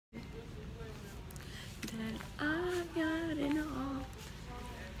I've got it all.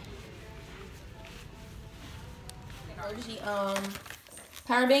 Emergency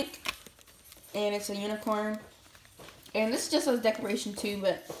power bank, and it's a unicorn. And this is just as decoration too,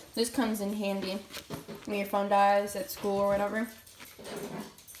 but this comes in handy when your phone dies at school or whatever.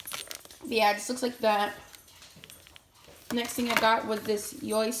 But yeah, it just looks like that. Next thing I got was this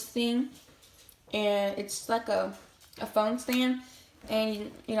Yoist thing, and it's like a phone stand,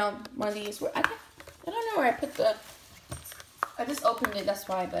 and you know, one of these. I don't know where I put the. I just opened it, that's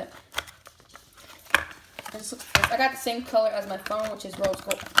why. But it just looks. I got the same color as my phone, which is rose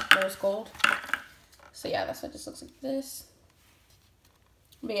gold. So yeah, that's what it just looks like this.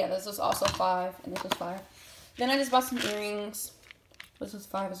 But yeah, this was also $5, and this was $5. Then I just bought some earrings. This was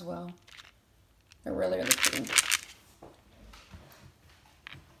 $5 as well. They're really, really pretty.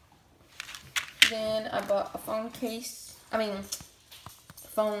 Then I bought a phone case.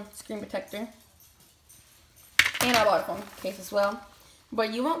 Phone screen protector. And I bought a phone case as well.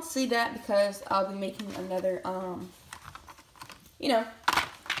 But you won't see that because I'll be making another,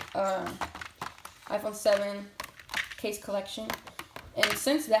 iPhone 7 case collection. And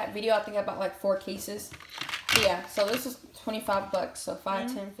since that video, I think I bought like 4 cases. But yeah, so this was $25, so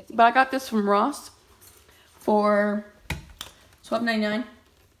 5, 10, 15. But I got this from Ross for $12.99.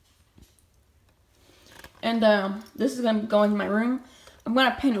 And this is gonna go in my room. I'm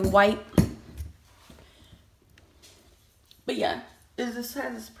gonna paint it white. But yeah, this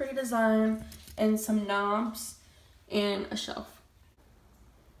has this pretty design and some knobs and a shelf.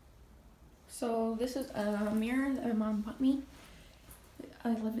 So this is a mirror that my mom bought me. I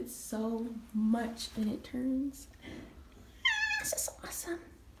love it so much, and it turns. This is awesome.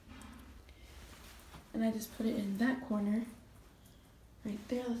 And I just put it in that corner, right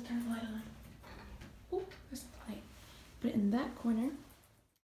there. Let's turn the light on. Oh, there's the light. Put it in that corner.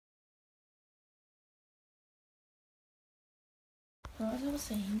 So as I was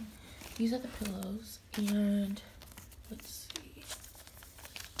saying, these are the pillows, and let's see,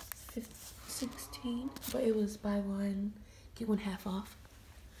 16, but it was buy one get one half off.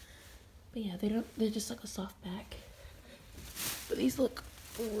 But yeah, they're just like a soft back. But these look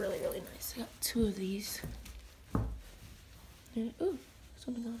really, really nice. I got 2 of these. And, ooh,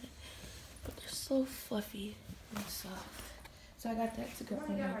 something on it. But they're so fluffy and soft. So I got that to go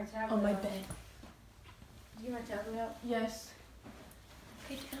on my bed. Did you get my tablet out? Yes.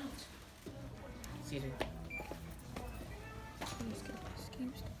 Take it out. Caesar.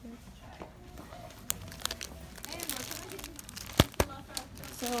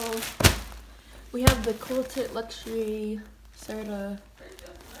 So we have the quilted luxury Serta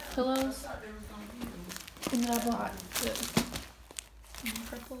pillows, and then I bought the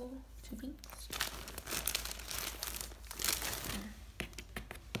purple 2 pinks.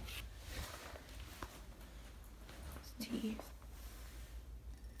 It's tea.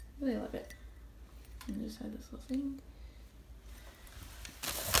 Really love it. And just had this little thing.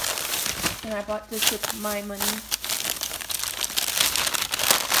 And I bought this with my money.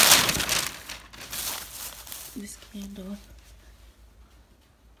 This candle.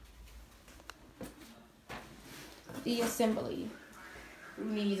 The assembly. Who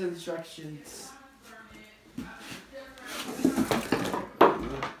needs instructions?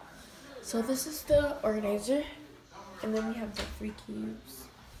 So this is the organizer, and then we have the 3 cubes,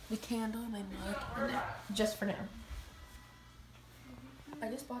 the candle, my mug, and that, just for now. I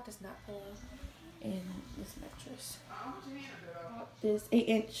just bought this nap pillow and this mattress. This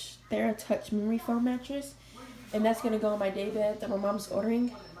 8-inch TheraTouch memory foam mattress, and that's gonna go on my day bed that my mom's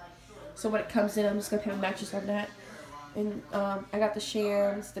ordering. So when it comes in, I'm just gonna put a mattress on that. And I got the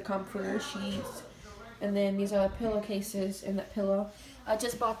shams, the comforter sheets, and then these are the pillowcases and that pillow. I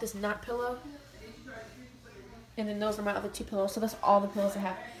just bought this nap pillow, and then those are my other 2 pillows. So that's all the pillows I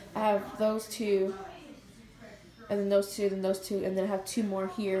have. I have those 2, and then those 2, then those 2, and then I have 2 more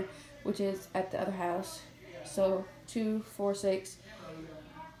here, which is at the other house. So 2, 4, 6,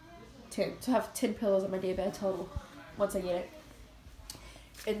 10. So I have 10 pillows on my day bed total once I get it.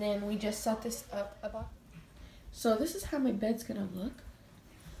 And then we just set this up about. So this is how my bed's gonna look.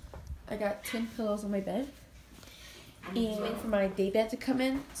 I got 10 pillows on my bed, and wait for my day bed to come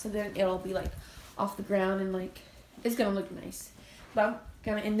in, so then it'll be like off the ground and like it's gonna look nice. But I'm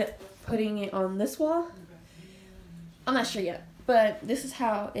gonna end up putting it on this wall. I'm not sure yet, but this is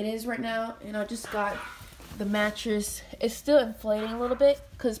how it is right now. And I just got the mattress. It's still inflating a little bit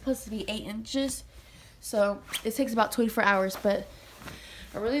because it's supposed to be 8 inches, so it takes about 24 hours. But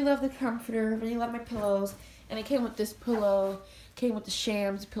I really love the comforter. I really love my pillows. And it came with this pillow, came with the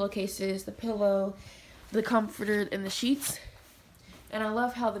shams, the pillowcases, the pillow, the comforter, and the sheets. And I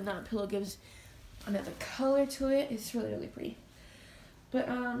love how the nap pillow gives another color to it. It's really, really pretty. But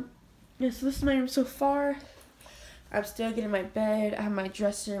yeah, so this is my room so far. I'm still getting my bed. I have my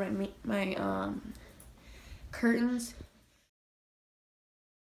dresser, my curtains.